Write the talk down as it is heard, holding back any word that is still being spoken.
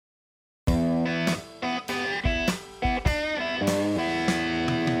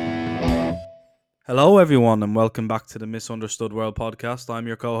Hello, everyone, and welcome back to the Misunderstood World podcast. I'm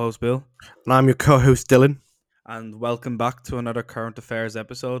your co host, Bill, And I'm your co-host Dylan. and welcome back to another current affairs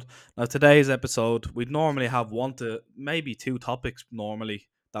episode. Now, today's episode, we'd normally have one to maybe two topics normally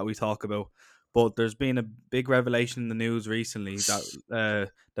that we talk about, but there's been a big revelation in the news recently that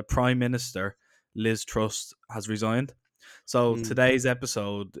the Prime Minister, Liz Truss, has resigned. So Mm, today's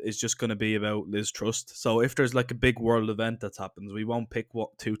episode is just going to be about Liz Truss. So if there's like a big world event that happens, we won't pick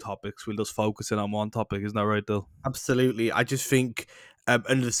what two topics. We'll just focus in on one topic. Isn't that right, Dill? absolutely. I just think,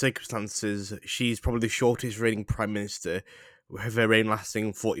 under the circumstances, she's probably the shortest reigning prime minister, with her reign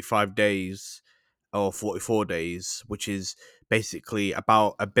lasting 45 days or 44 days, which is basically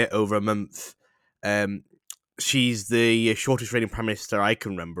about a bit over a month. Um, she's the shortest reigning prime minister I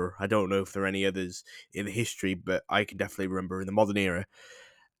can remember. I don't know if there are any others in history, but I can definitely remember in the modern era.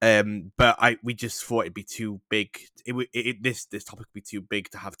 But we just thought it'd be too big. This topic would be too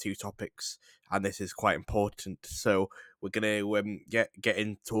big to have two topics, and this is quite important. So we're gonna get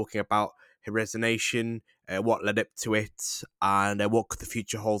in talking about her resignation, what led up to it, and what could the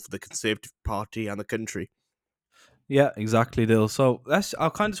future hold for the Conservative Party and the country. Yeah, exactly, Dill. So let's. I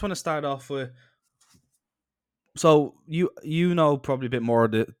kind of just want to start off with. So you know probably a bit more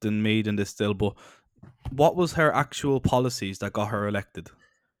than me than this, Dill. But what was her actual policies that got her elected?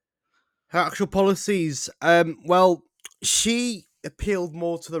 Her actual policies, well, she appealed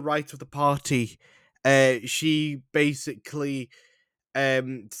more to the right of the party. She basically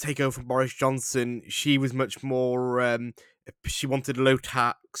to take over from Boris Johnson, she was much more. She wanted low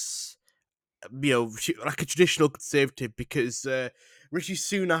tax, like a traditional conservative, because Rishi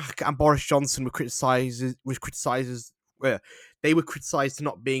Sunak and Boris Johnson uh, they were criticised for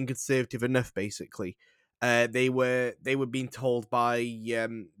not being conservative enough. Basically, they were being told by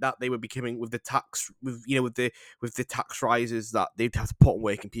that they were becoming with the tax with the tax rises that they'd have to put on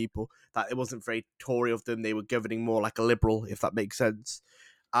working people, that it wasn't very Tory of them. They were governing more like a liberal, if that makes sense.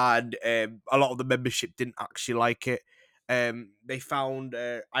 And a lot of the membership didn't actually like it. They found,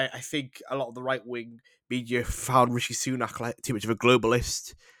 I think, a lot of the right wing media found Rishi Sunak like too much of a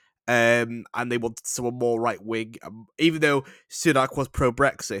globalist, and they wanted someone more right wing. Even though Sunak was pro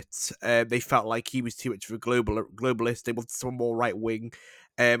Brexit, they felt like he was too much of a globalist. They wanted someone more right wing.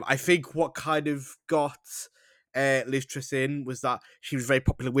 I think what kind of got Liz Truss in was that she was very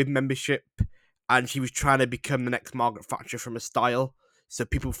popular with membership, and she was trying to become the next Margaret Thatcher from a style. So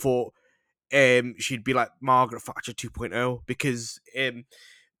people thought she'd be like Margaret Thatcher 2.0, because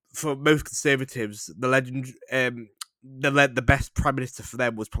for most conservatives, the best prime minister for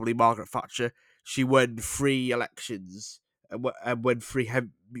them was probably Margaret Thatcher. She won three elections and won three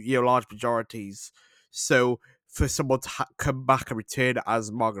large majorities. So for someone to come back and return as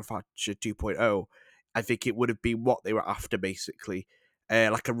Margaret Thatcher 2.0, I think it would have been what they were after, basically.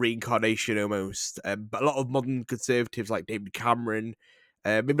 Like a reincarnation almost. But a lot of modern conservatives like David Cameron,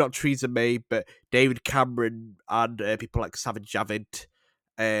 maybe not Theresa May, but David Cameron and people like Savage Javid,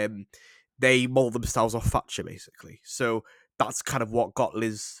 um, they mold themselves off Thatcher, basically. So that's kind of what got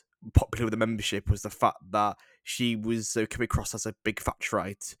Liz popular with the membership, was the fact that she was coming across as a big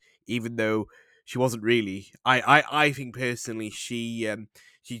Thatcherite, even though she wasn't really. I think personally she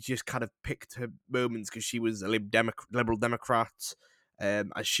just kind of picked her moments because she was a liberal Democrat.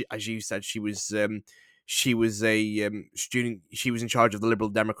 As you said, she was a student. She was in charge of the Liberal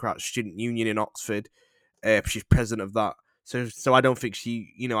Democrat Student Union in Oxford. She's president of that. So I don't think she.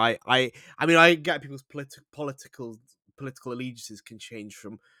 I mean, I get people's political allegiances can change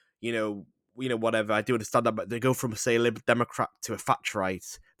from, you know, whatever. I do understand that, but they go from, say, a Liberal Democrat to a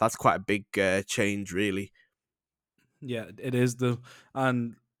Thatcherite. That's quite a big change, really. Yeah, it is the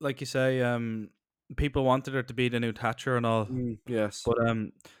and like you say, people wanted her to be the new Thatcher and all, Yes. but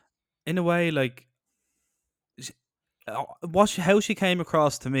in a way, like how she came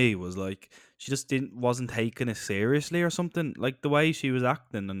across to me was like she just didn't wasn't taking it seriously or something. Like the way she was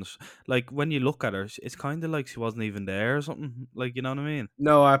acting and like when you look at her, it's kind of like she wasn't even there or something. Like you know what I mean?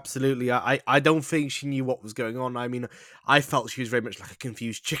 No, absolutely. I don't think she knew what was going on. I mean, I felt she was very much like a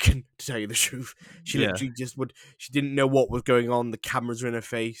confused chicken, to tell you the truth. She Yeah, literally just would. She didn't know what was going on. The cameras were in her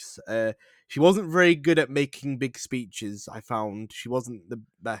face. She wasn't very good at making big speeches. I found she wasn't the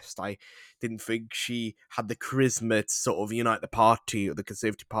best. I didn't think she had the charisma to sort of unite the party, or the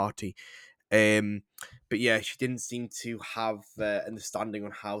Conservative Party. Um, but yeah, she didn't seem to have understanding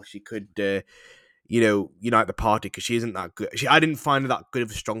on how she could. Unite the party, because she isn't that good. I didn't find her that good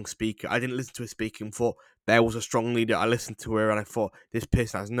of a strong speaker. I didn't listen to her speak and thought there was a strong leader. I listened to her and I thought this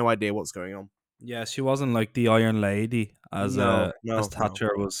person has no idea what's going on. yeah, she wasn't like the Iron Lady No, as no, no.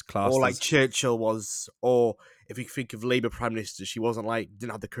 Thatcher was Or classed like as. Churchill was, or if you think of Labour Prime Minister, she wasn't like,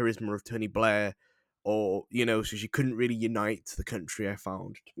 didn't have the charisma of Tony Blair. or so she couldn't really unite the country. I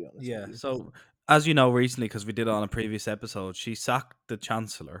found, to be honest with Yeah. you. So, as you know, recently, because we did it on a previous episode, she sacked the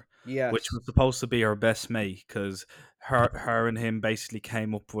chancellor, which Yes, was supposed to be her best mate, because her and him basically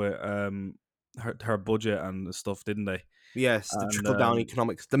came up with her budget and stuff, didn't they? yes, the And trickle down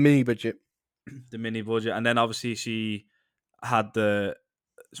economics, the mini budget. the mini budget, and then obviously she had the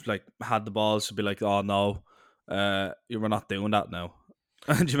had the balls to be like, "Oh no, you were not doing that now."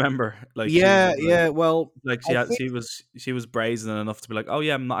 Do you remember? Like she was Yeah, yeah. Well, like I think she was brazen enough to be like, "Oh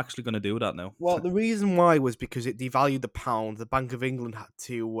yeah, I'm not actually going to do that now." the reason why was because it devalued the pound. The Bank of England had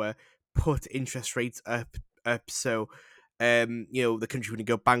to put interest rates up, so the country wouldn't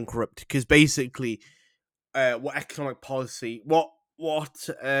go bankrupt. Because basically, what economic policy, what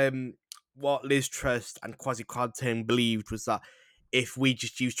Liz Truss and Kwasi Kwarteng believed was that if we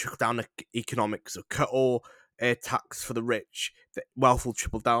just use trickle down economics, or cut all tax for the rich, the wealth will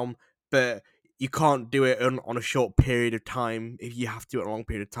trickle down. But you can't do it on a short period of time if you have to do it on a long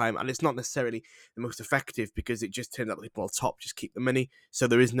period of time, and it's not necessarily the most effective because it just turns out that people on top just keep the money, so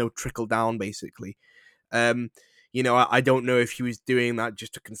there is no trickle down basically. um, I don't know if she was doing that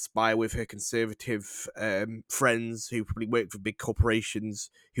just to conspire with her conservative friends who probably worked for big corporations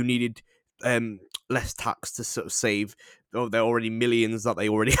who needed less tax to sort of save. Oh, they're already millions that they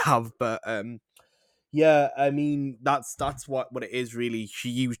already have, but yeah, I mean that's what it is really. She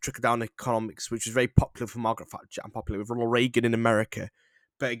used trickle down economics, which is very popular for Margaret Thatcher and popular with Ronald Reagan in America.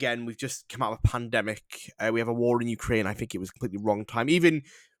 But again, we've just come out of a pandemic. We have a war in Ukraine. I think it was completely wrong time. Even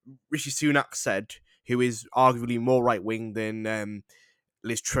Rishi Sunak said, who is arguably more right wing than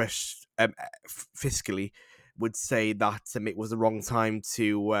Liz Truss fiscally, would say that it was the wrong time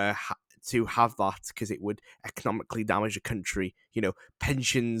to have that because it would economically damage the country.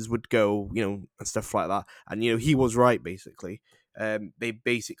 Pensions would go, and stuff like that. And he was right basically. They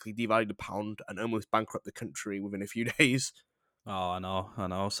basically devalued the pound and almost bankrupt the country within a few days. Oh, I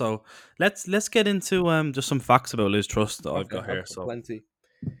know. So let's get into just some facts about Liz Truss that I've Okay, got I've here. got So plenty.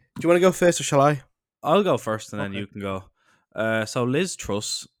 Do you want to go first or shall I? I'll go first, and then Okay. you can go. So Liz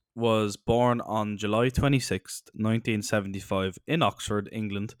Truss was born on July 26th, 1975, in Oxford,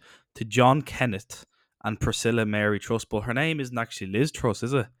 England, to John Kenneth and Priscilla Mary Truss. But her name isn't actually Liz Truss,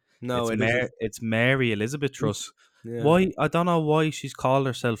 is it? No, it isn't. It's Mary Elizabeth Truss. Yeah. Why? I don't know why she's called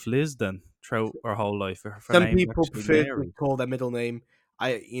herself Liz then throughout her whole life. If her Some name's people actually prefer to Mary. call their middle name.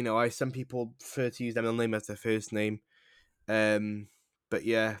 Some people prefer to use their middle name as their first name. Um, but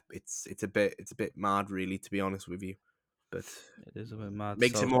yeah, it's a bit mad, really, to be honest with you. But It is a bit mad.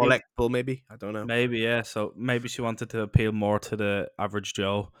 makes it So more she electable, maybe. I don't know. maybe, yeah. So maybe she wanted to appeal more to the average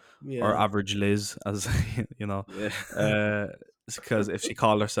Joe or Yeah, average Liz, as you know, yeah, uh, because if she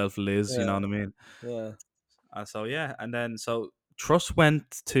called herself Liz, you know yeah, what I mean. yeah, So yeah, and then so Truss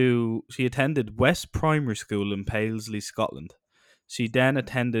she attended West Primary School in Paisley, Scotland. She then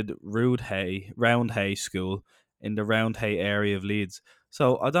attended Roundhay School in the Roundhay area of Leeds.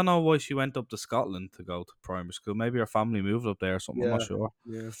 So I don't know why she went up to Scotland to go to primary school. Maybe her family moved up there or something. I'm not yeah, sure.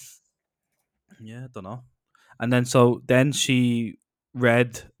 yeah, Yeah, I don't know. And then she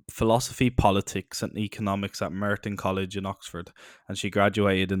read philosophy, politics, and economics at Merton College in Oxford, and she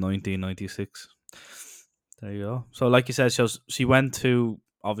graduated in 1996. There you go. So, like you said, she went to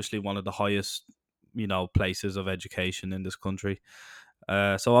obviously one of the highest, places of education in this country.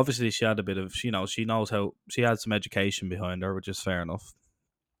 So obviously she had a bit of, she knows how she had some education behind her, which is fair enough.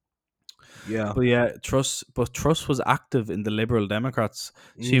 yeah. But yeah, Truss was active in the Liberal Democrats.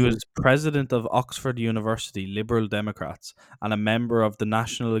 She Mm. was president of Oxford University Liberal Democrats and a member of the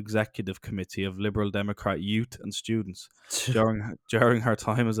National Executive Committee of Liberal Democrat Youth and Students during her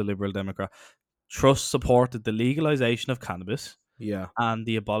time as a Liberal Democrat. Truss supported the legalization of cannabis Yeah. and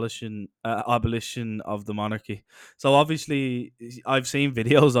the abolition of the monarchy. So obviously, I've seen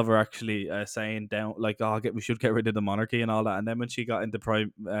videos of her actually saying down like, "Oh, we should get rid of the monarchy and all that." And then when she got into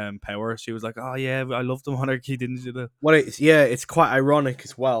prime power, she was like, "Oh yeah, I love the monarchy, didn't you?" Well, it's quite ironic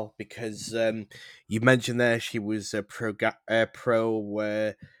as well because you mentioned there she was pro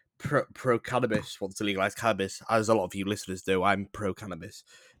cannabis, wants to legalize cannabis, as a lot of you listeners do. I'm pro cannabis,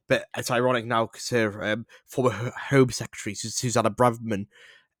 but it's ironic now because her former Home Secretary Susanna Braverman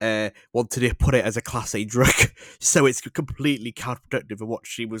wanted to put it as a Class A drug, so it's completely counterproductive of what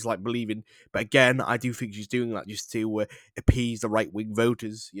she was like believing. But again, I do think she's doing that just to appease the right wing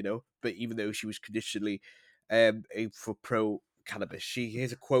voters. But even though she was traditionally for pro cannabis,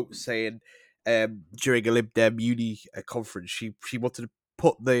 here's a quote saying during a Lib Dem uni conference, she wanted to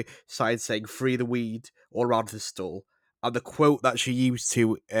put the sign saying "Free the weed" all around the stall, and the quote that she used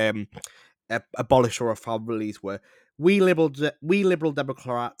to abolish all her families were we liberal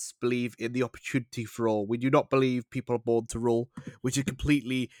Democrats believe in the opportunity for all. We do not believe people are born to rule, which is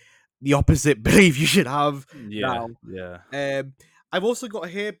completely the opposite belief you should have Yeah, now. yeah. Um, I've also got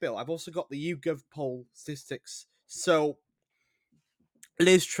here, Bill. I've also got the YouGov poll statistics. So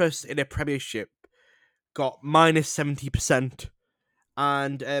Liz Truss in a premiership got -70%.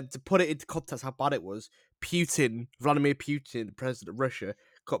 And to put it into context, how bad it was, Vladimir Putin, the president of Russia,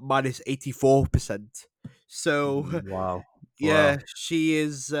 got -84%. So Wow, yeah, wow. she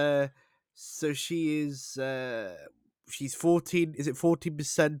is. So she is. She's 14. Is it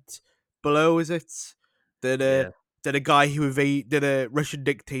 14% below? Is it than a Yeah, than a guy who invaded a Russian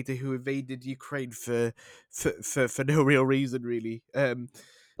dictator who invaded Ukraine for no real reason, really. But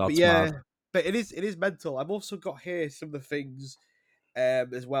that's yeah, mad. but it is mental. I've also got here some of the things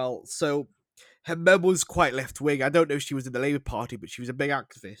as well. So her mum was quite left wing. I don't know if she was in the Labour Party, but she was a big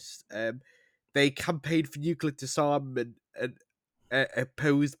activist. They campaigned for nuclear disarmament and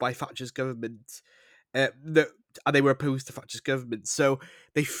opposed by Thatcher's government. No, and they were opposed to Thatcher's government. So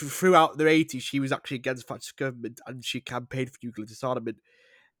throughout the 80s, she was actually against Thatcher's government, and she campaigned for nuclear disarmament.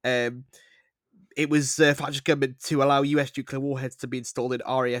 Um, it was Thatcher's government to allow US nuclear warheads to be installed in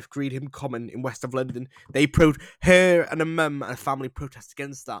RAF Greenham Common in west of London. Her and her mum and her family protest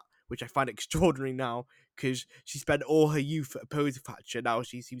against that, which I find extraordinary now because she spent all her youth opposing Thatcher. Now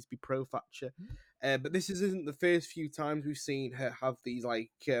she seems to be pro Thatcher. But this isn't the first few times we've seen her have these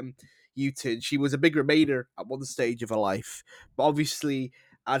U-turns. She was a big Remainer at one stage of her life, but obviously,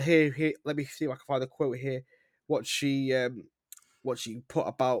 and here, let me see if I can find the quote here. What she what she put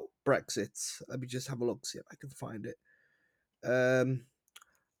about Brexit. Let me just have a look, see if I can find it.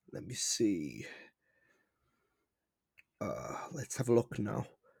 Let me see. Let's have a look now.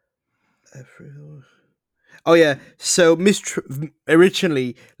 Oh yeah, so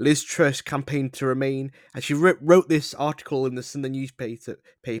originally Liz Truss campaigned to remain, and she wrote this article in the Sunday newspaper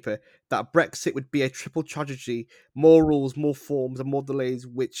that Brexit would be a triple tragedy: more rules, more forms, and more delays.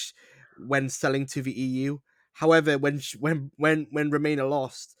 Which, when selling to the EU, however, when Remainer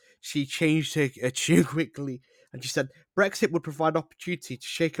lost, she changed her tune quickly, and she said Brexit would provide opportunity to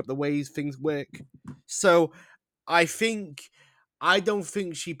shake up the ways things work. So I think I don't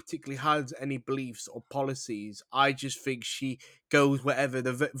think she particularly has any beliefs or policies. I just think she goes wherever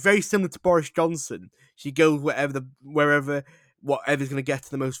very similar to Boris Johnson. She goes wherever whatever's going to get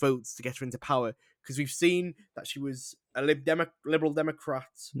the most votes to get her into power. Because we've seen that she was a liberal Democrat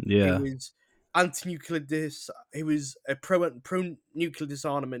who Yeah, was who was a pro nuclear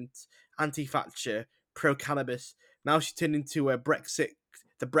disarmament, anti Thatcher, pro cannabis. Now she turned into the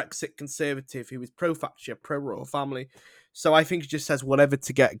Brexit conservative who is pro Thatcher, pro royal family. So I think she just says whatever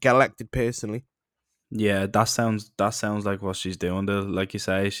to get elected personally. yeah. That sounds like what she's doing. Like you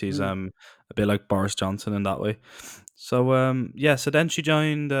say, she's Mm, a bit like Boris Johnson in that way. So yeah. So then she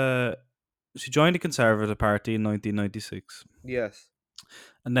joined the Conservative Party in 1996, yes.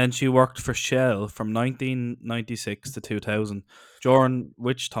 and then she worked for Shell from 1996 to 2000, during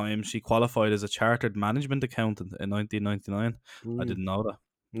which time she qualified as a chartered management accountant in 1999. I Mm. didn't know that.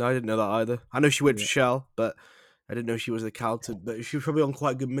 No, I didn't know that either. I know she worked for Yeah. Shell, but I didn't know she was an accountant. But she was probably on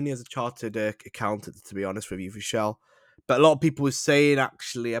quite good money as a chartered accountant, to be honest with you, for Shell. But a lot of people were saying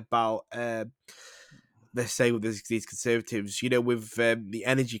actually about they say with these conservatives, with the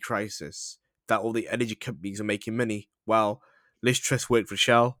energy crisis, that all the energy companies are making money. Well, Liz Truss worked for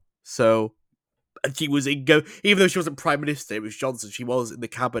Shell, so and she was even though she wasn't prime minister, it was Johnson. She was in the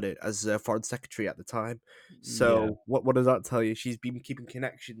cabinet as foreign secretary at the time. Yeah. So what does that tell you? She's been keeping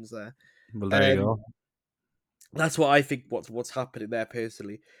connections there. Well, there you Um, go. that's what I think. What's happening there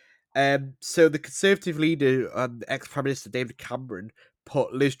personally. So the Conservative leader and ex Prime Minister David Cameron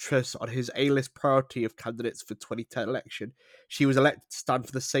put Liz Truss on his A-list priority of candidates for 2010 election. She was elected to stand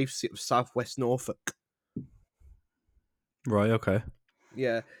for the safe seat of South West Norfolk. Right. Okay.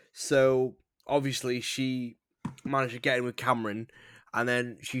 Yeah, so obviously she managed to get in with Cameron, and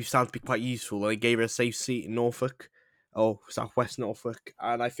then she found to be quite useful. And they gave her a safe seat in Norfolk, or South West Norfolk,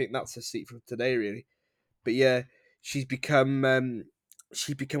 and I think that's her seat from today, really. But yeah, she's become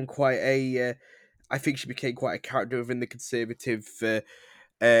quite a. I think she became quite a character within the Conservative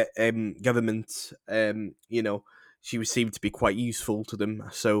government. She was seemed to be quite useful to them.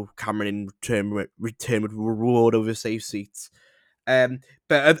 So Cameron in return would reward over safe seats. Um,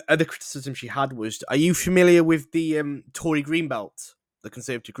 but other criticism she had was: are you familiar with the Tory Greenbelt, the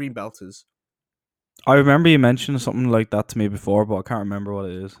Conservative Greenbelters? I remember you mentioned something like that to me before, but I can't remember what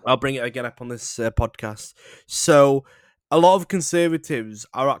it is. I'll bring it again up on this podcast. So, a lot of Conservatives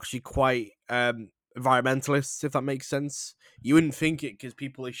are actually quite environmentalists, if that makes sense. You wouldn't think it because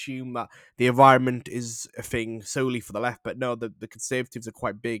people assume that the environment is a thing solely for the left, but no, the conservatives are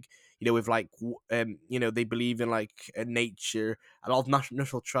quite big. With like, they believe in like nature. A lot of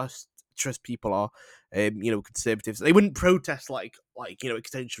national trust people are, conservatives. They wouldn't protest like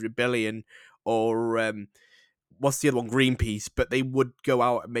Extinction Rebellion or what's the other one, Greenpeace, but they would go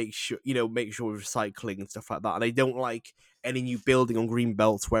out and make sure we're recycling and stuff like that. And they don't like any new building on green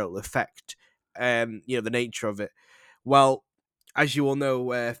belts where it'll affect the nature of it. Well, as you all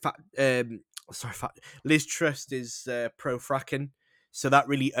know, Liz Truss is pro fracking, so that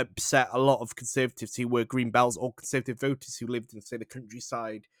really upset a lot of conservatives who were green belts or conservative voters who lived in, say, the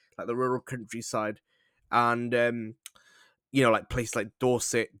countryside, like the rural countryside, and like places like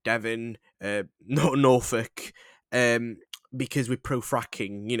Dorset, Devon, Norfolk, um, because we're pro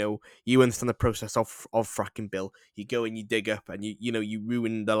fracking. You understand the process of fracking, Bill. You go and you dig up, and you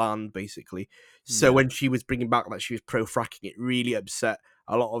ruin the land basically. So Yeah. when she was bringing back that she was pro fracking, it really upset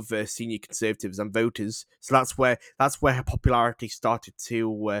a lot of senior conservatives and voters. So that's where her popularity started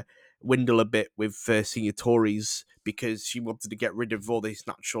to dwindle a bit with senior Tories because she wanted to get rid of all these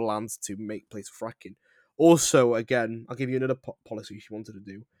natural lands to make place for fracking. Also, again, I'll give you another policy she wanted to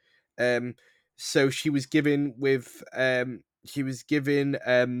do. Um, so she was given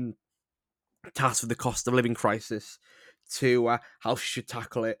tasked with the cost of living crisis to how she should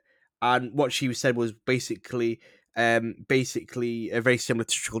tackle it, and what she said was basically very similar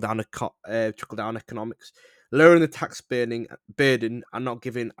to trickle down economics, lowering the tax burden and not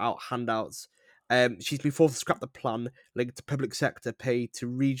giving out handouts. She's been forced to scrap the plan linked to public sector pay to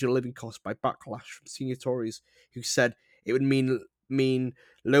regional living costs by backlash from senior Tories who said it would mean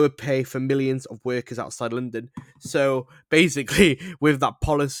lower pay for millions of workers outside London. So basically, with that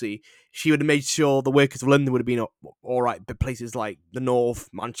policy, she would have made sure the workers of London would have been all right, but places like the North,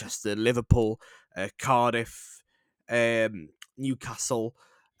 Manchester, Liverpool, Cardiff, Newcastle,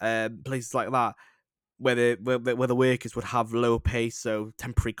 places like that, where the workers would have lower pay, so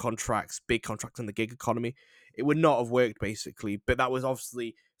temporary contracts, big contracts in the gig economy, it would not have worked basically. But that was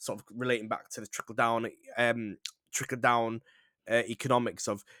obviously sort of relating back to the trickle down economics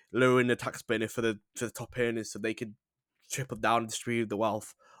of lowering the tax burden for the top earners, so they could trickle down and distribute the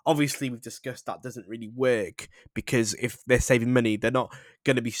wealth. Obviously, we've discussed that doesn't really work because if they're saving money, they're not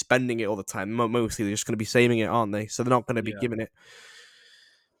going to be spending it all the time. Mostly, they're just going to be saving it, aren't they? So they're not going to be Yeah. giving it.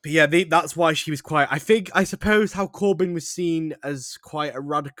 But yeah, that's why she was quite. I suppose how Corbyn was seen as quite a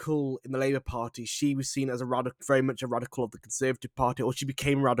radical in the Labour Party, she was seen as a radical, very much a radical of the Conservative Party, or she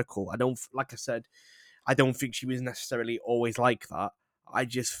became radical. Like I said, I don't think she was necessarily always like that. I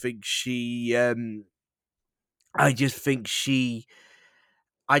just think she, I just think she,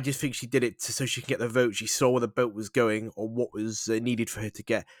 I just think she did it so she can get the vote. She saw where the boat was going, or what was needed for her to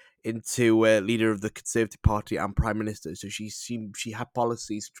get into leader of the Conservative Party and Prime Minister. So she had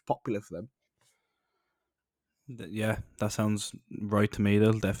policies which were popular for them. Yeah, that sounds right to me,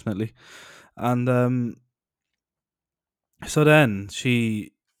 though, definitely. And so then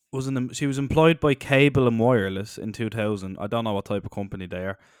she was employed by Cable and Wireless in 2000. I don't know what type of company they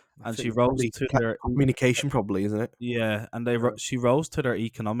are, I and she think rose probably to their communication, probably, isn't it? yeah, and Yeah. she rose to their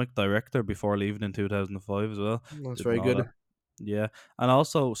economic director before leaving in 2005 as well. That's Didn't very know good. that. Yeah, and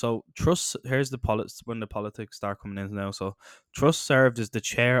also, so Truss. Here's the politics when the politics start coming in now. So Truss served as the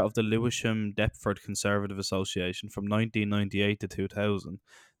chair of the Lewisham Deptford Conservative Association from 1998 to 2000.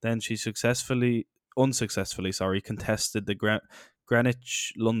 Then she unsuccessfully, sorry, contested the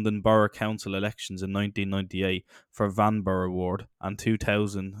Greenwich London Borough Council elections in 1998 for Vanbrugh Ward and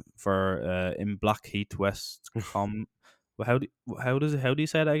 2000 for in Blackheath West Com. Well, how do you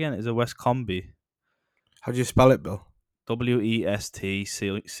say that again? Is it West Combe? How do you spell it, Bill?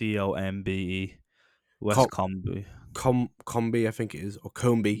 WestCombe, West Com, Combe. Combi, I think it is, or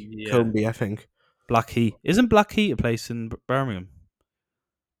Combi, Yeah, Combi, I think. Blackheath. Isn't Blackheath a place in Birmingham?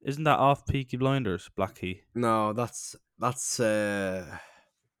 Isn't that off Peaky Blinders? Blackheath. No, that's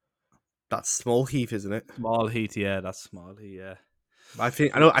Small Heath, isn't it? Small Heath, yeah, that's Small Heath, yeah. I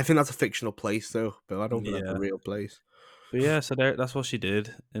think that's a fictional place though, but I don't think that's a Yeah. real place. But yeah, so that's what she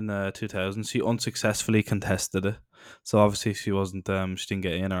did in 2000. She unsuccessfully contested it. So obviously she didn't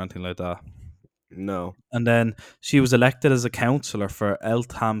get in or anything like that. No. And then she was elected as a councillor for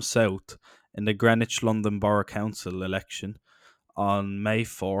Eltham South in the Greenwich London Borough Council election on May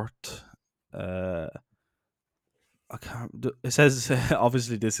 4th. Uh, I can't. It says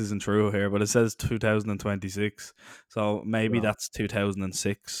obviously this isn't true here, but it says 2026. So maybe Well, that's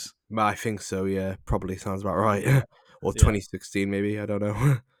 2006. I think so. Yeah, probably sounds about right. Or Yeah. 2016, maybe. I don't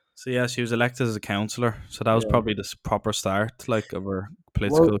know. So yeah, she was elected as a councillor. So that was Yeah. probably the proper start, like, of her Well,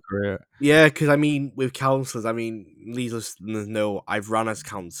 political career. yeah, because I mean, with councillors, I mean, these listeners know I've run as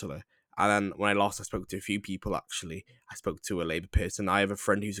councillor, and then when I lost, I spoke to a few people. Actually, I spoke to a Labour person. I have a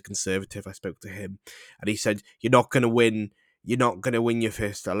friend who's a Conservative. I spoke to him, and he said, "You're not going to win. You're not going to win your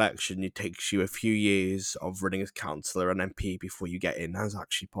first election. It takes you a few years of running as councillor and MP before you get in as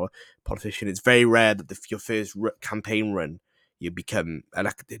actually politician. It's very rare that your first campaign run you become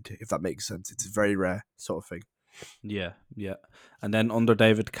elected. If that makes sense, it's a very rare sort of thing." Yeah, yeah. And then under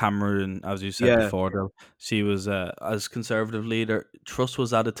David Cameron, as you said Yeah. before, though, she was as Conservative leader. Truss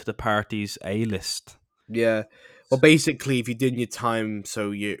was added to the party's A list. Yeah. Well, basically, if you're doing your time, so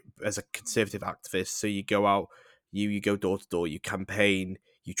you as a conservative activist, so you go out, you go door to door, you campaign,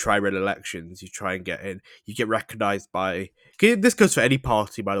 you try run elections, you try and get in, you get recognised by. This goes for any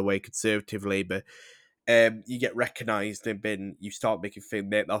party, by the way, Conservative, Labour. You get recognised and then you start making things.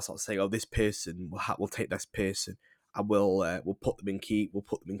 They'll start saying, "Oh, this person we'll take this person." And we'll put them in key, we'll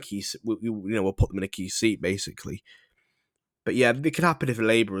put them in a key seat basically. But yeah, it could happen for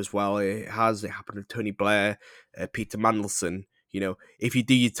Labour as well. It has. It happened with Tony Blair, Peter Mandelson. If you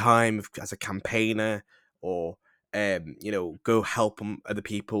do your time as a campaigner or go help other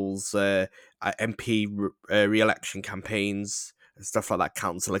people's MP re-election campaigns and stuff like that,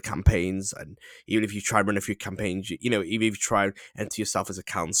 councillor campaigns, and even if you try and run a few campaigns, even if you try and enter yourself as a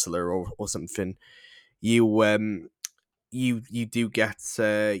councillor or something, you you do get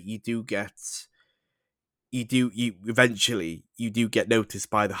you eventually you do get noticed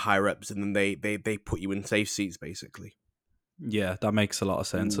by the higher ups, and then they put you in safe seats basically. Yeah, that makes a lot of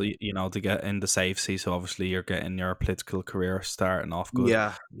sense. So Mm. to get in the safe seat, so obviously you're getting your political career starting off good.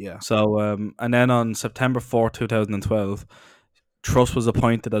 Yeah, yeah, So and then on September 4th, 2012, Truss was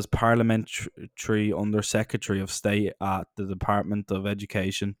appointed as Parliamentary Under Secretary of State at the Department of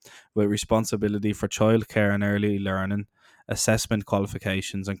Education with responsibility for childcare and early learning, assessment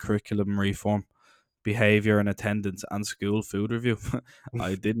qualifications and curriculum reform, behaviour and attendance, and school food review.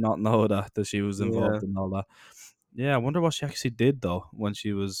 I did not know that she was yeah. involved in all that. Yeah, I wonder what she actually did though when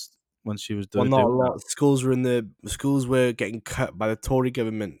she was Well, not a doing that. lot. Schools were getting cut by the Tory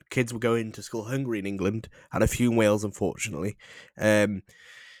government. Kids were going to school hungry in England and a few in Wales, unfortunately. Um,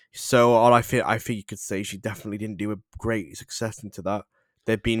 So all I think you could say she definitely didn't do a great success into that.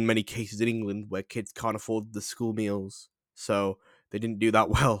 There've been many cases in England where kids can't afford the school meals, so they didn't do that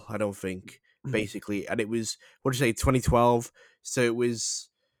well. I don't think basically, and it was what did you say 2012, so it was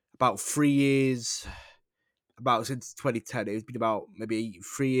about 3 years. About since 2010, it's been about maybe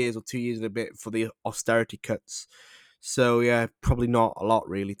 3 years or 2 years and a bit for the austerity cuts. So yeah, probably not a lot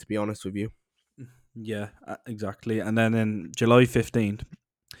really, to be honest with you. Yeah, exactly. And then in July 15th,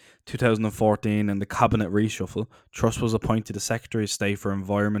 2014, in the cabinet reshuffle, Truss was appointed as Secretary of State for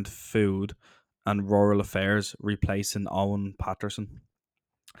Environment, Food, and Rural Affairs, replacing Owen Patterson.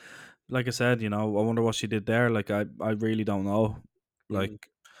 Like I said, I wonder what she did there. Like I really don't know. Mm. Like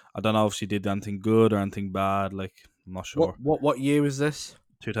I don't know if she did anything good or anything bad. Like I'm not What sure. what what year was this?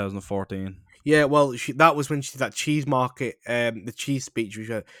 2014. Yeah, well, that was when she did that cheese market, the cheese speech. Which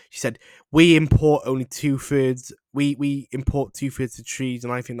she said, "We import only 2/3. We import 2/3 of cheese,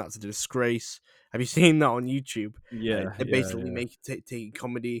 and I think that's a disgrace." Have you seen that on YouTube? Yeah, They're yeah, basically yeah. taking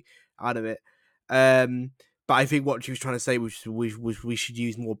comedy out of it. But I think what she was trying to say was we should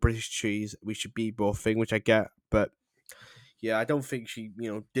use more British cheese. We should be more thing, which I get, but yeah, I don't think she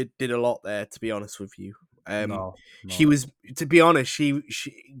did a lot there. To be honest with you, um, No, she no. was to be honest. She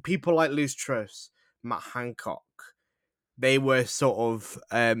people like Liz Truss, Matt Hancock, they were sort of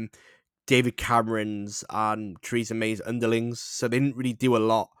David Cameron's and Theresa May's underlings, so they didn't really do a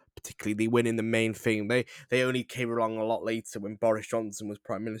lot. Particularly, they went in the main thing. They only came along a lot later when Boris Johnson was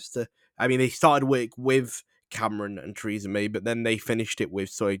prime minister. I mean, they started work with Cameron and Theresa May, but then they finished it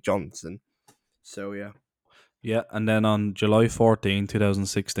with Johnson. So yeah. Yeah, and then on July 14th,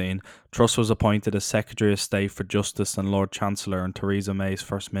 2016, Truss was appointed as Secretary of State for Justice and Lord Chancellor in Theresa May's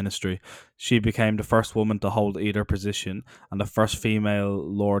first ministry. She became the first woman to hold either position and the first female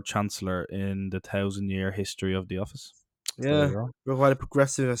Lord Chancellor in the 1,000-year history of the office. So there you Yeah, go. we're quite a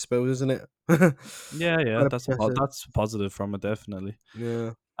progressive, I suppose, isn't it? Quite Yeah, yeah, a progressive. that's positive from it, definitely.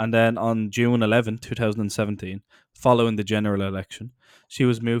 Yeah, And then on June 11th, 2017, following the general election, she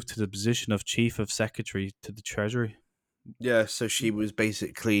was moved to the position of Chief of Secretary to the Treasury. yeah. So she was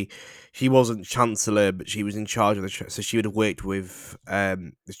basically, she wasn't chancellor, but she was in charge of so she would have worked with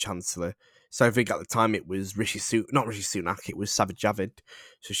the chancellor. So I think at the time it was not Rishi Sunak, it was Savage Javid.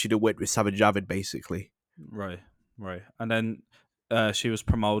 So she'd have worked with Savage Javid basically. Right, right. And then she was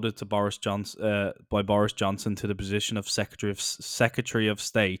promoted to Boris Johnson by Boris Johnson to the position of Secretary of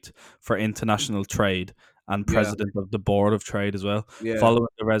State for International Trade and Yeah, President of the Board of Trade as well. yeah, Following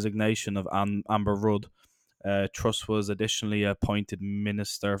the resignation of Amber Rudd, Truss was additionally appointed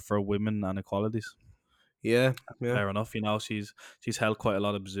Minister for Women and Equalities. yeah, yeah. Fair enough, she's held quite a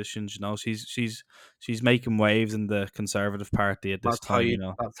lot of positions. She's making waves in the Conservative Party at this That's how time.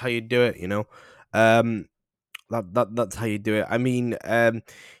 you. That's how you do it. Um, that's how you do it. I mean,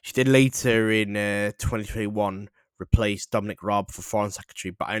 she did later in 2021 replace Dominic Raab for Foreign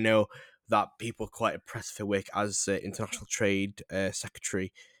Secretary, but I know that people are quite impressed with her work as International Trade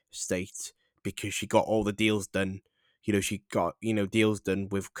Secretary of State because she got all the deals done. She got deals done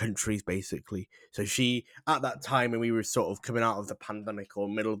with countries basically. So she at that time when we were sort of coming out of the pandemic or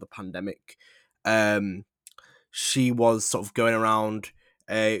middle of the pandemic, um, she was sort of going around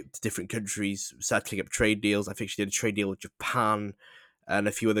to different countries, settling up trade deals. I think she did a trade deal with Japan and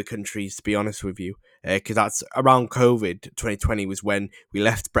a few other countries, to be honest with you, because that's around COVID 2020 was when we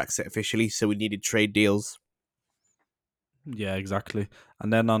left Brexit officially, so we needed trade deals. Yeah, exactly.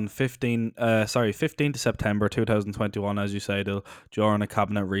 And then on 15th of September 2021, as you say, during a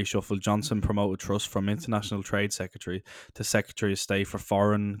cabinet reshuffle, Johnson promoted Truss from International Trade Secretary to Secretary of State for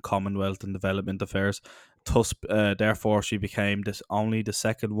Foreign, Commonwealth and Development Affairs. Thus, therefore, she became only the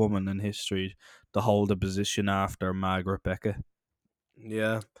second woman in history to hold the position after Margaret Becker.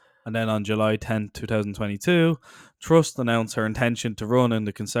 Yeah, And then on July 10th, 2022, Trust announced her intention to run in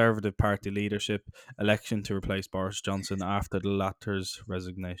the Conservative Party leadership election to replace Boris Johnson after the latter's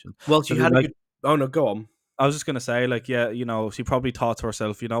resignation. well, So, she had a like, good. Oh no, go on. I was just going to say, like, yeah, she probably thought to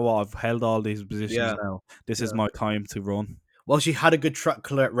herself, you know what, I've held all these positions Yeah, now. This is yeah. my time to run. Well, she had a good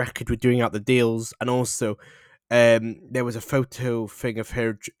track record with doing out the deals, and also there was a photo thing of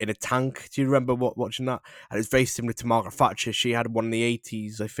her in a tank. Do you remember watching that? And it's very similar to Margaret Thatcher. She had one in the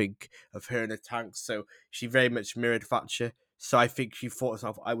 80s, I think, of her in a tank. So she very much mirrored Thatcher. So I think she thought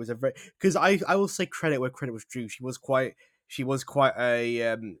herself, I was a very because I will say credit where credit was due. She was quite a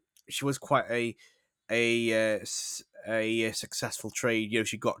she was quite a successful trade.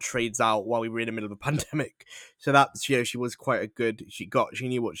 She got trades out while we were in the middle of a pandemic. So that's she was quite a good. She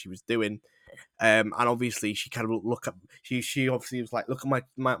knew what she was doing. And obviously she kind of look up. She obviously was like, look at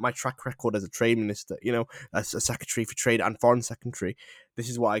my track record as a trade minister. As a secretary for trade and foreign secretary. This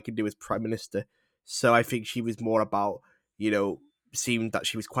is what I could do as prime minister. So I think she was more about seemed that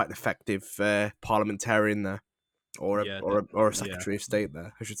she was quite an effective parliamentarian there, or a Yeah, or a, or a yeah. secretary of state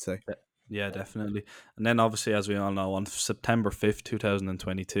there, I should say. De- Yeah, definitely. And then, obviously, as we all know, on September 5th,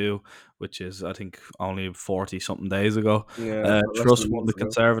 2022, which is, I think, only 40 something days ago, Yeah, less Truss than a won month the ago.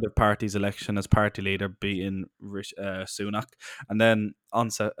 Conservative Party's election as party leader, beating Sunak. And then on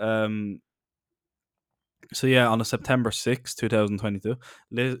September 6th, 2022,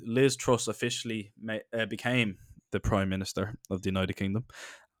 Liz Truss officially became the Prime Minister of the United Kingdom,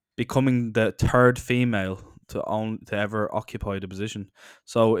 becoming the third female to ever occupy the position.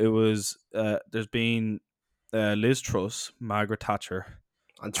 So it was there's been Liz Truss, Margaret Thatcher,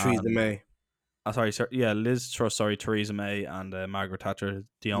 And Theresa and May. Liz Truss, sorry, Theresa May, and Margaret Thatcher,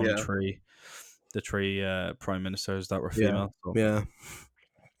 the only Yeah, three prime ministers that were yeah, female. So, yeah.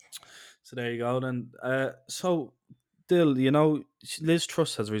 so there you go. Then, so Dill, Liz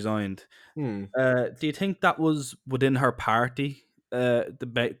Truss has resigned. Hmm. Do you think that was within her party?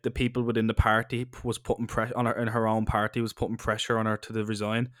 The people within the party was putting pressure on her in her own party was putting pressure on her to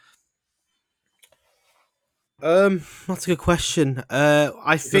resign, That's a good question. I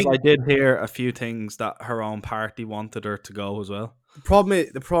because think I did hear a few things that her own party wanted her to go as well.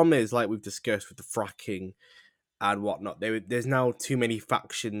 the problem is like we've discussed with the fracking and whatnot. There's now too many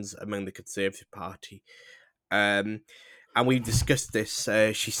factions among the Conservative Party. Um, and we discussed this.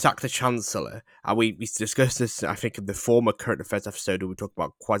 She sacked the Chancellor, and we discussed this, I think, in the former current affairs episode where we talked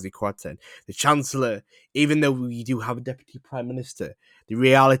about Kwasi Kwarteng. The Chancellor, even though we do have a Deputy Prime Minister, the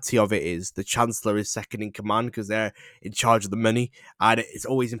reality of it is the Chancellor is second in command because they're in charge of the money, and it's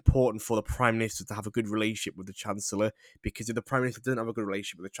always important for the Prime Minister to have a good relationship with the Chancellor, because if the Prime Minister doesn't have a good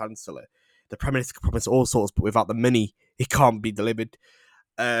relationship with the Chancellor, the Prime Minister can promise all sorts, but without the money, it can't be delivered.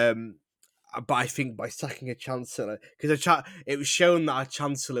 Um, but I think by sacking a chancellor, because it was shown that a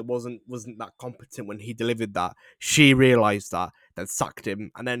chancellor wasn't that competent when he delivered that. She realised that, then sacked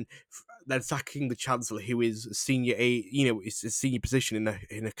him, and then sacking the chancellor, who is a senior, it's a senior position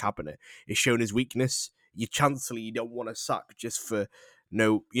in a cabinet, is shown his weakness. Your chancellor, you don't want to sack just for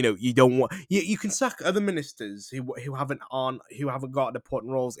no, you don't want you can sack other ministers who haven't got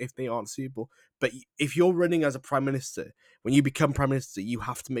important roles if they aren't suitable. But if you're running as a prime minister, when you become prime minister, you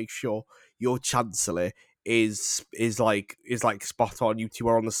have to make sure your chancellor is like spot on. You two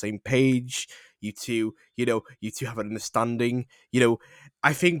are on the same page. You two have an understanding.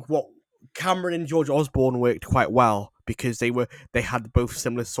 I think what Cameron and George Osborne worked quite well because they had both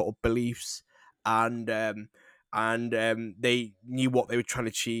similar sort of beliefs, and they knew what they were trying to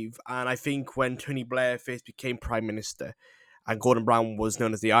achieve. And I think when Tony Blair first became prime minister, and Gordon Brown was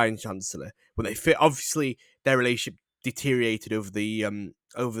known as the Iron Chancellor, when they fit, obviously their relationship deteriorated over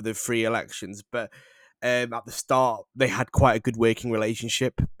the three elections, but at the start they had quite a good working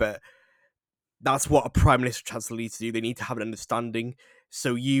relationship. But that's what a prime minister chancellor needs to do. They need to have an understanding.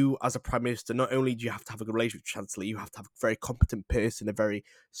 So you, as a prime minister, not only do you have to have a good relationship with chancellor, you have to have a very competent person, a very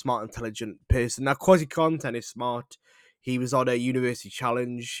smart, intelligent person. Now, Kwasi Kwarteng is smart. He was on a university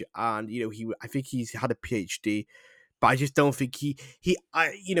challenge, and I think he's had a PhD, but I just don't think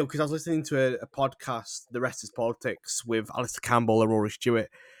because I was listening to a podcast, The Rest is Politics, with Alistair Campbell and Rory Stewart,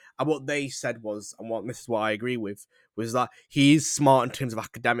 and what they said was, and what this is what I agree with, was that he is smart in terms of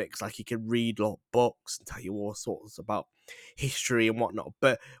academics, like he can read a lot of books and tell you all sorts about history and whatnot.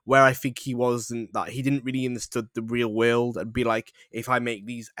 But where I think he wasn't, that he didn't really understood the real world and be like, if I make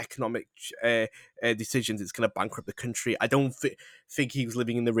these economic decisions, it's going to bankrupt the country. I don't think he was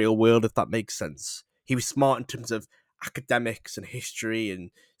living in the real world, if that makes sense. He was smart in terms of academics and history and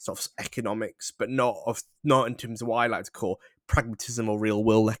sort of economics, but not in terms of what I like to call pragmatism or real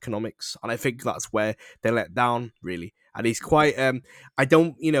world economics. And I think that's where they let down, really. And he's quite I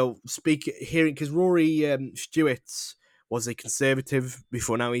don't speak hearing, because Rory Stewart was a conservative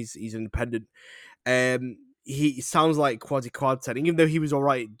before, now he's independent. He sounds like Kwasi Kwarteng. Even though he was all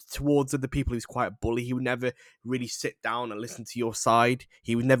right towards other people, he was quite a bully. He would never really sit down and listen to your side.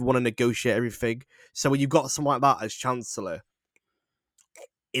 He would never want to negotiate everything. So when you've got someone like that as chancellor,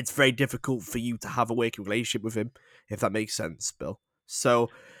 it's very difficult for you to have a working relationship with him, if that makes sense, Bill. So,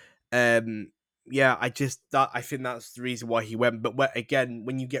 um, yeah, I think that's the reason why he went. But again,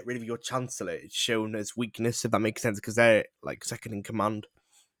 when you get rid of your chancellor, it's shown as weakness, if that makes sense, because they're like second in command.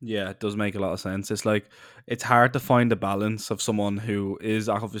 Yeah, it does make a lot of sense. It's like it's hard to find a balance of someone who is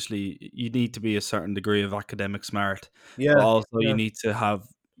obviously you need to be a certain degree of academic smart, but Yeah, also you yeah. need to have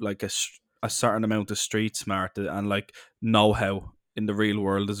like a certain amount of street smart and like know how in the real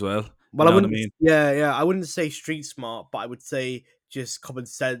world as well. You Well, I know what I wouldn't. mean? Yeah, yeah. I wouldn't say street smart, but I would say just common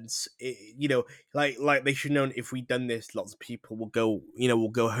sense. Like they should know, if we done this, lots of people will go. Will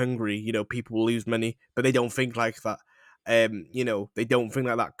go hungry. People will lose money, but they don't think like that. They don't think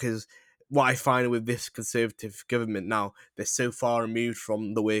like that, because what I find with this conservative government now, they're so far removed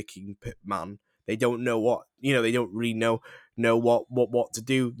from the working man. They don't know what. They don't really know what to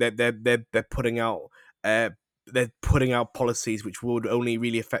do. They're putting out. Uh, they're putting out policies which would only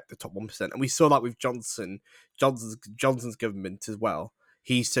really affect the top 1%. And we saw that with Johnson's government as well.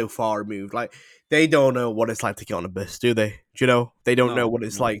 He's so far removed. Like, they don't know what it's like to get on a bus, do they? Do you know? They don't know No, what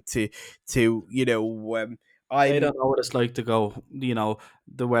it's no. like to They I'm don't know what it's like to go,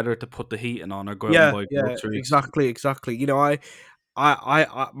 the weather to put the heating on or go out and yeah, buy yeah, groceries. exactly.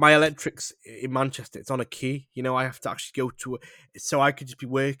 I my electrics in Manchester, it's on a key. I have to actually go to so I could just be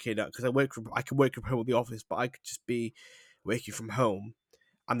working, because I can work from home at the office, but I could just be working from home,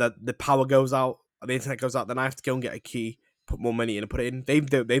 and the power goes out and the internet goes out, then I have to go and get a key, put more money in and put it in.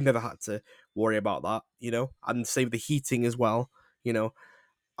 They've never had to worry about that, and save the heating as well. You know,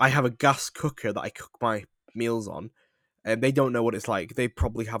 I have a gas cooker that I cook my meals on, and they don't know what it's like. They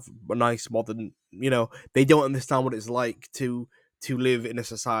probably have a nice modern, they don't understand what it's like to live in a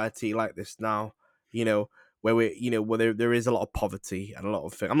society like this now, you know, where where there is a lot of poverty and a lot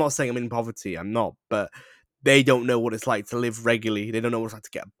of things. I'm not saying I'm in poverty, I'm not, but they don't know what it's like to live regularly. They don't know what it's like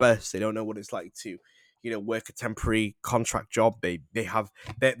to get a bus. They don't know what it's like to, work a temporary contract job. They have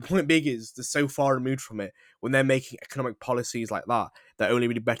their point big is they're so far removed from it when they're making economic policies like that that only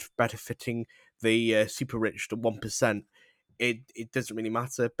really better fitting the super rich, the 1%. It doesn't really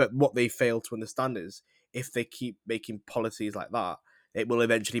matter. But what they fail to understand is, if they keep making policies like that, it will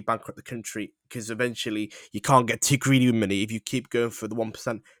eventually bankrupt the country, because eventually you can't get too greedy with money. If you keep going for the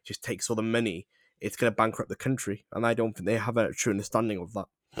 1%, just takes all the money, it's going to bankrupt the country. And I don't think they have a true understanding of that.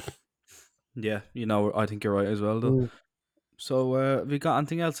 Yeah, I think you're right as well, though. Mm. So, have we got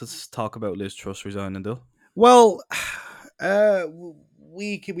anything else to talk about Liz Truss resigning, though? Well,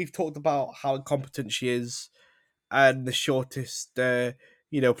 we've talked about how incompetent she is, and the shortest,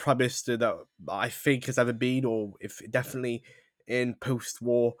 prime minister that I think has ever been, or if definitely in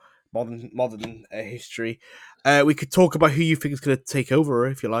post-war modern history. We could talk about who you think is going to take over,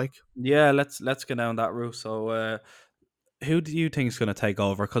 if you like. Yeah, let's go down that route. So, who do you think is going to take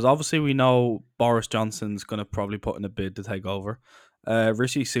over? Because obviously we know Boris Johnson's going to probably put in a bid to take over.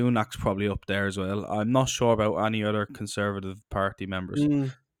 Rishi Sunak's probably up there as well. I'm not sure about any other Conservative Party members.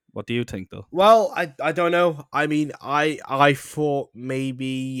 What do you think, though? Well, I don't know. I mean, I thought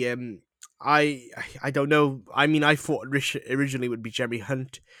maybe I don't know. I mean, I thought originally it would be Jeremy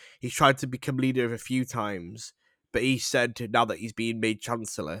Hunt. He's tried to become leader a few times, but he said now that he's being made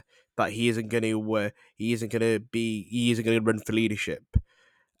chancellor that he isn't going to run for leadership.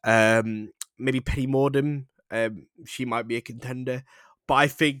 Maybe Penny Mordaunt. She might be a contender, but I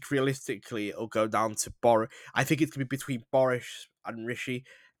think realistically it'll go down to Boris. I think it's gonna be between Boris and Rishi.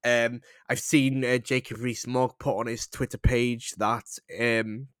 I've seen Jacob Rees-Mogg put on his Twitter page that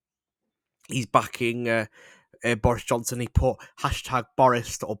he's backing Boris Johnson. He put hashtag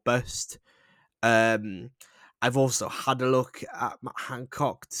Boris or bust. Um, I've also had a look at Matt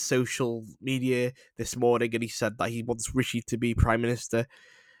Hancock's social media this morning, and he said that he wants Rishi to be prime minister.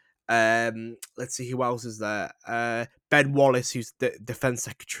 Let's see who else is there. Ben Wallace, who's the defense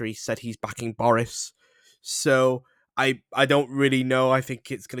secretary, said he's backing Boris. So I don't really know. I think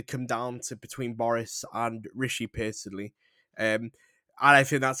it's going to come down to between Boris and Rishi personally. Um, and I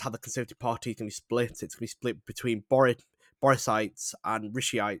think that's how the Conservative Party is going to be split. It's going to be split between Borisites and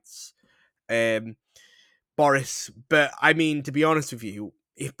Rishyites. Um, Boris, but I mean, to be honest with you,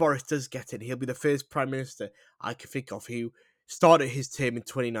 if Boris does get in, he'll be the first prime minister I can think of who started his term in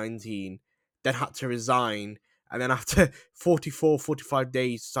 2019, then had to resign, and then after 45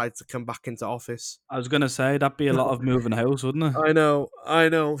 days decided to come back into office. I was gonna say that'd be a lot of moving house, wouldn't it? I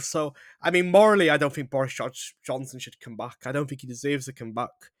know. So, I mean, morally, I don't think Johnson should come back. I don't think he deserves to come back.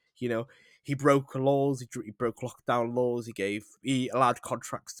 You know, he broke laws, he broke lockdown laws, he allowed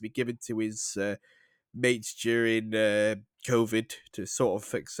contracts to be given to his mates during COVID to sort of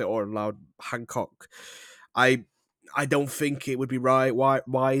fix it or allowed Hancock. I I don't think it would be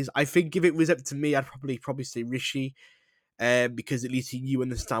wise. I think if it was up to me, I'd probably say Rishi, because at least he knew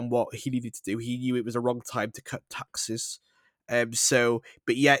understand what he needed to do. He knew it was a wrong time to cut taxes.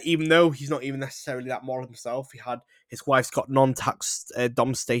 But yeah, even though he's not even necessarily that moral himself, he had his wife's got non-tax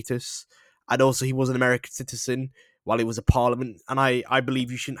dom status, and also he was an American citizen while he was a parliament. And I believe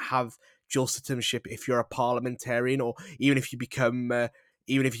you shouldn't have dual citizenship if you're a parliamentarian, or even if you become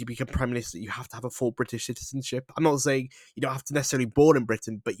prime minister, you have to have a full British citizenship. I'm not saying you don't have to necessarily be born in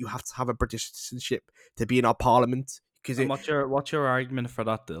Britain, but you have to have a British citizenship to be in our parliament because And it. what's your argument for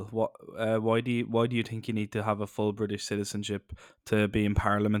that, Dill? Why do you think you need to have a full British citizenship to be in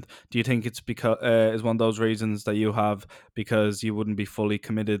Parliament? Do you think it's because is one of those reasons that you have because you wouldn't be fully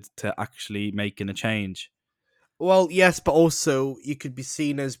committed to actually making a change? Well, yes, but also you could be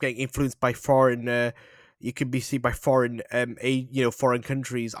seen as getting influenced by foreign. You could be seen by foreign, foreign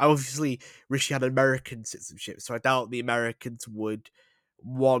countries. Obviously, Rishi had American citizenship, so I doubt the Americans would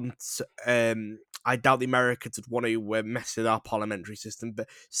want. I doubt the Americans would want to mess with our parliamentary system. But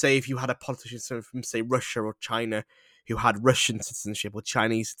say if you had a politician from say Russia or China who had Russian citizenship or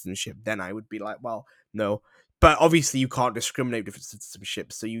Chinese citizenship, then I would be like, well, no. But obviously, you can't discriminate different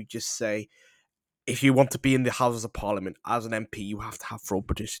citizenships, so you just say if you want to be in the Houses of Parliament as an MP, you have to have full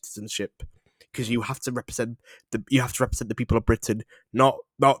British citizenship because you have to represent the people of Britain, not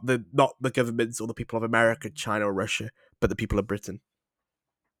the governments or the people of America, China, or Russia, but the people of Britain.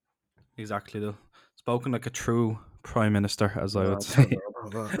 Exactly, Dill. Spoken like a true prime minister, as I No, would I don't say. know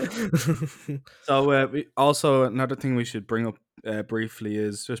about that. So, also another thing we should bring up briefly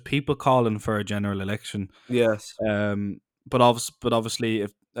is there's people calling for a general election. Yes, But obviously,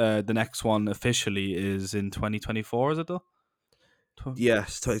 if the next one officially is in 2024, is it though? Tw-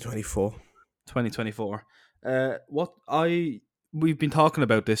 yes, 2024. 2024. What I We've been talking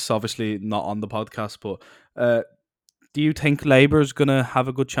about this, obviously not on the podcast, but do you think Labour's gonna have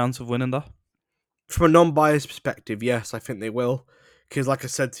a good chance of winning that? From a non-biased perspective, yes, I think they will, because like I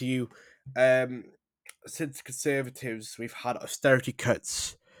said to you, um, since Conservatives, we've had austerity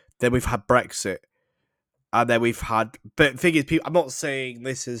cuts, then we've had Brexit, and then we've had. But the thing is, people. I'm not saying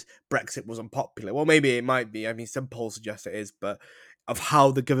this is Brexit was unpopular. Well, maybe it might be. I mean, some polls suggest it is, but of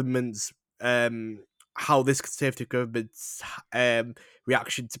how the government's, how this Conservative government's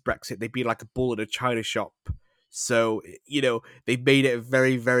reaction to Brexit, they'd be like a bull in a china shop. So they've made it a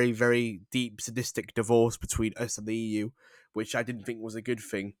very, very, very deep, sadistic divorce between us and the EU, which I didn't think was a good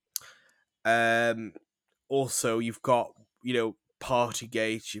thing. Um, Also, you've got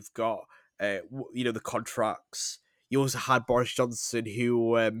Partygate, you've got the contracts. You also had Boris Johnson,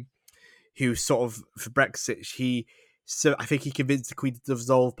 who sort of for Brexit, I think he convinced the Queen to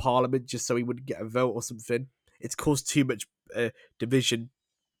dissolve Parliament just so he wouldn't get a vote or something. It's caused too much division,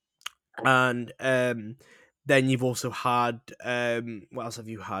 and then you've also had what else have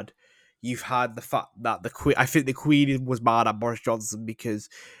you had? you've had the fact that the Queen. I think the Queen was mad at Boris Johnson because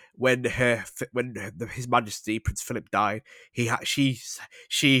when His Majesty Prince Philip died,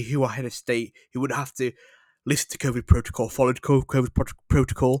 she who are head of state who would have to listen to COVID protocol, followed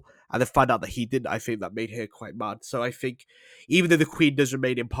protocol, and then find out that he didn't. I think that made her quite mad. So I think even though the Queen does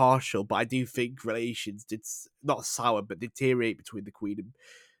remain impartial, but I do think relations did not sour but deteriorate between the Queen and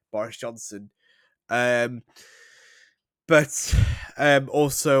Boris Johnson. Um, but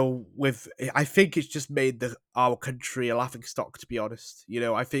also with I think it's just made our country a laughing stock. To be honest,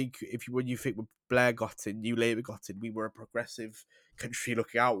 I think when you think when Blair got in, New Labour got in, we were a progressive country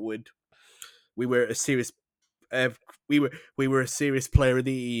looking outward. We were a serious. Uh, we were a serious player in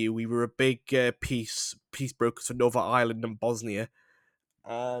the EU. We were a big peace brokers for Northern Ireland and Bosnia.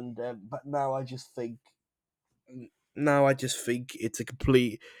 And but now I just think it's a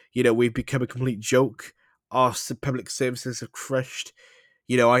complete. We've become a complete joke. Our public services have crushed.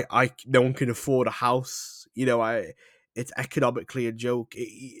 No one can afford a house. It's economically a joke.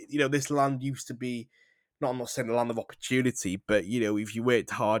 This land used to be, I'm not saying a land of opportunity, but if you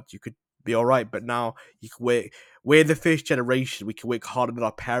worked hard, you could be all right. But now you can work. We're the first generation. We can work harder than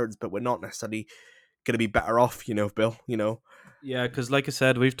our parents, but we're not necessarily going to be better off. Bill. Yeah, because like I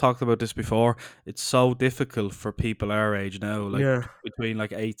said, we've talked about this before. It's so difficult for people our age now, like Yeah. between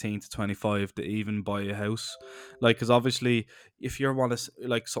like 18 to 25, to even buy a house. Like, because obviously, if you want to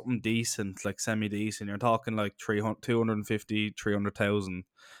like something decent, like semi decent, you're talking like 300, 250, 300,000,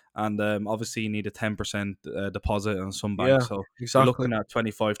 and obviously you need a 10% deposit on some banks. Yeah. So you're Exactly. looking at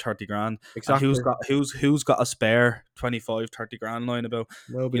 25, 30 grand. And Exactly. who's got a spare 25, 30 grand lying about?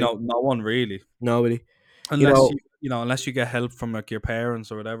 Nobody. No one really, Nobody. You unless know, unless you get help from like your parents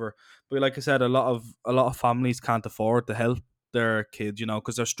or whatever. But like I said, a lot of families can't afford to help their kids,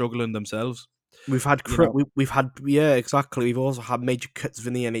 because they're struggling themselves. we've had you know we've had yeah, exactly. We've also had major cuts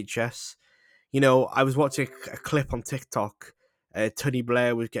within the NHS. I was watching a clip on TikTok. Tony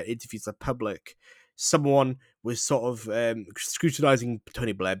Blair was getting interviews in public. Someone was sort of scrutinizing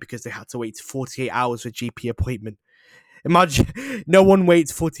Tony Blair because they had to wait 48 hours for a GP appointment. Imagine no one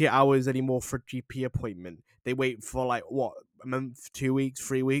waits 48 hours anymore for a GP appointment. They wait for like what, a month, 2 weeks,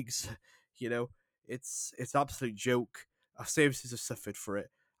 3 weeks. You know, it's an absolute joke. Our services have suffered for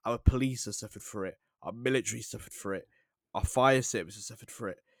it. Our police have suffered for it. Our military suffered for it. Our fire service has suffered for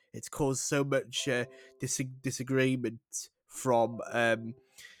it. It's caused so much disagreement from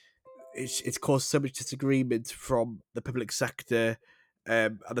it's caused so much disagreement from the public sector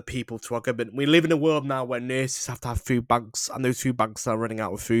and the people to our government. We live in a world now where nurses have to have food banks, and those food banks are running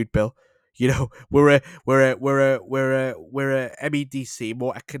out of food. Bill, we're a MEDC,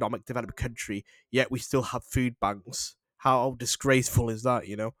 more economic developed country, yet we still have food banks. How disgraceful is that?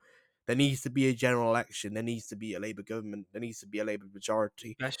 There needs to be a general election. There needs to be a Labour government. There needs to be a Labour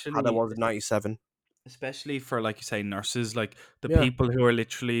majority. How there especially was in '97. especially for, like you say, nurses, like the Yeah. people who are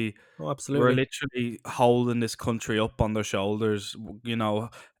literally Oh, we're absolutely. literally holding this country up on their shoulders,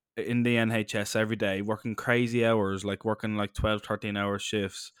 in the NHS every day, working crazy hours, like working like 12, 13 hour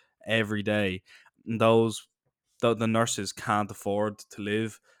shifts every day. And the nurses can't afford to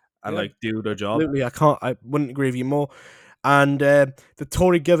live and Yeah. like do their job. Absolutely. I wouldn't agree with you more. And the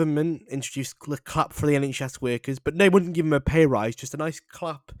Tory government introduced a clap for the NHS workers, but they wouldn't give them a pay rise. Just a nice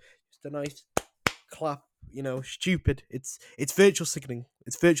clap, just a nice clap. Stupid. It's virtual signaling.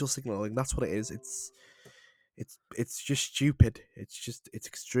 It's virtual signaling. That's what it is. It's just stupid. It's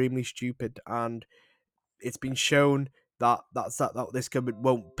extremely stupid, and it's been shown that this government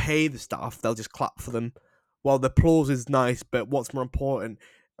won't pay the staff; they'll just clap for them. Well, the applause is nice, but what's more important,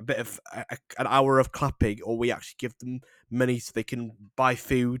 a bit of an hour of clapping, or we actually give them money so they can buy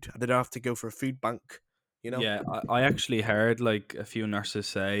food and they don't have to go for a food bank. You know? Yeah, I actually heard like a few nurses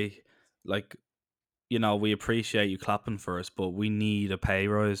say, like, we appreciate you clapping for us, but we need a pay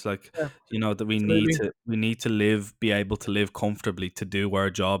rise. Like, Yeah, that absolutely. we need to be able to live comfortably to do our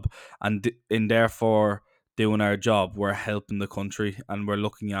job, and therefore doing our job, we're helping the country and we're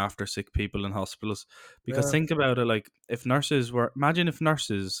looking after sick people in hospitals. Because Yeah, think about it, like if nurses were, imagine if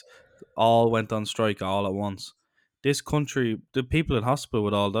nurses all went on strike all at once. This country, the people in hospital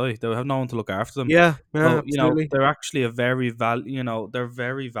would all die. They would have no one to look after them. yeah, yeah, So, absolutely. they're actually a they're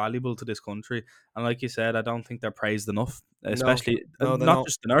very valuable to this country. And like you said, I don't think they're praised enough, No, especially no, they're not not.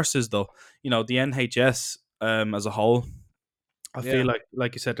 just the nurses though. The NHS as a whole. I feel Yeah,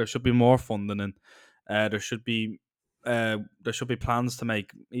 like you said, there should be more funding, and there should be plans to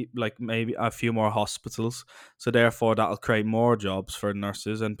make like maybe a few more hospitals. So therefore, that'll create more jobs for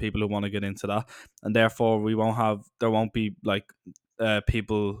nurses and people who want to get into that, and therefore there won't be like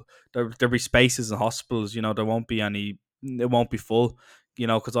people there'll be spaces in hospitals. There won't be any. It won't be full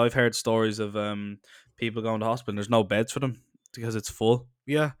Because I've heard stories of people going to hospital and there's no beds for them because it's full.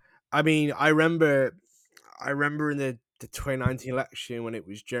 Yeah, I mean, I remember in the 2019 election when it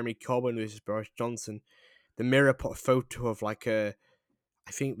was Jeremy Corbyn versus Boris Johnson. The Mirror put a photo of like a,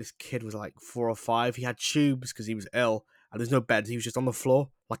 I think this kid was like 4 or 5. He had tubes because he was ill, and there's no beds. He was just on the floor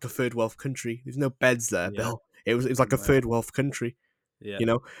like a third world country. There's no beds there, Yeah, Bill. It was like a yeah, third world country. yeah. You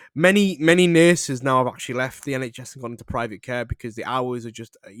know, many nurses now have actually left the NHS and gone into private care because the hours are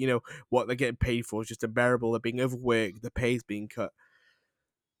just, what they're getting paid for is just unbearable. They're being overworked. The pay's being cut.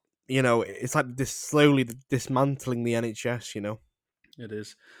 It's like this slowly dismantling the NHS. It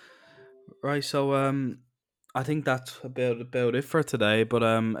is. Right, so I think that's about it for today. But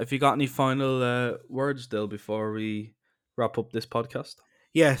if you got any final words still before we wrap up this podcast?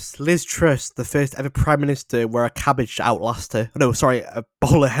 Yes, Liz Truss, the first ever prime minister where a cabbage outlasted her. No, sorry, a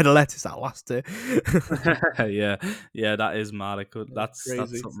bowl of head of lettuce outlasted her. Yeah, yeah, that is mad. I could. That's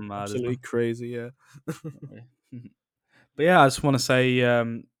Crazy, something mad, isn't absolutely it? crazy. Yeah, Right. But yeah, I just want to say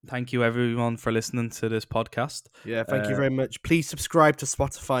thank you everyone for listening to this podcast. yeah. Thank you Uh, very much. Please subscribe to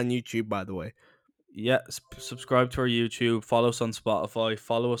Spotify and YouTube. By the way, yeah, subscribe to our YouTube, follow us on Spotify,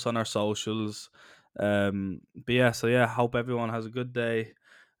 follow us on our socials. But yeah, so yeah, hope everyone has a good day.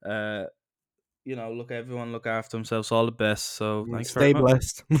 Uh, look, everyone look after themselves. All the best. So thanks very stay much.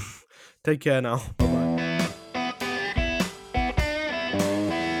 blessed. Take care now. Bye bye.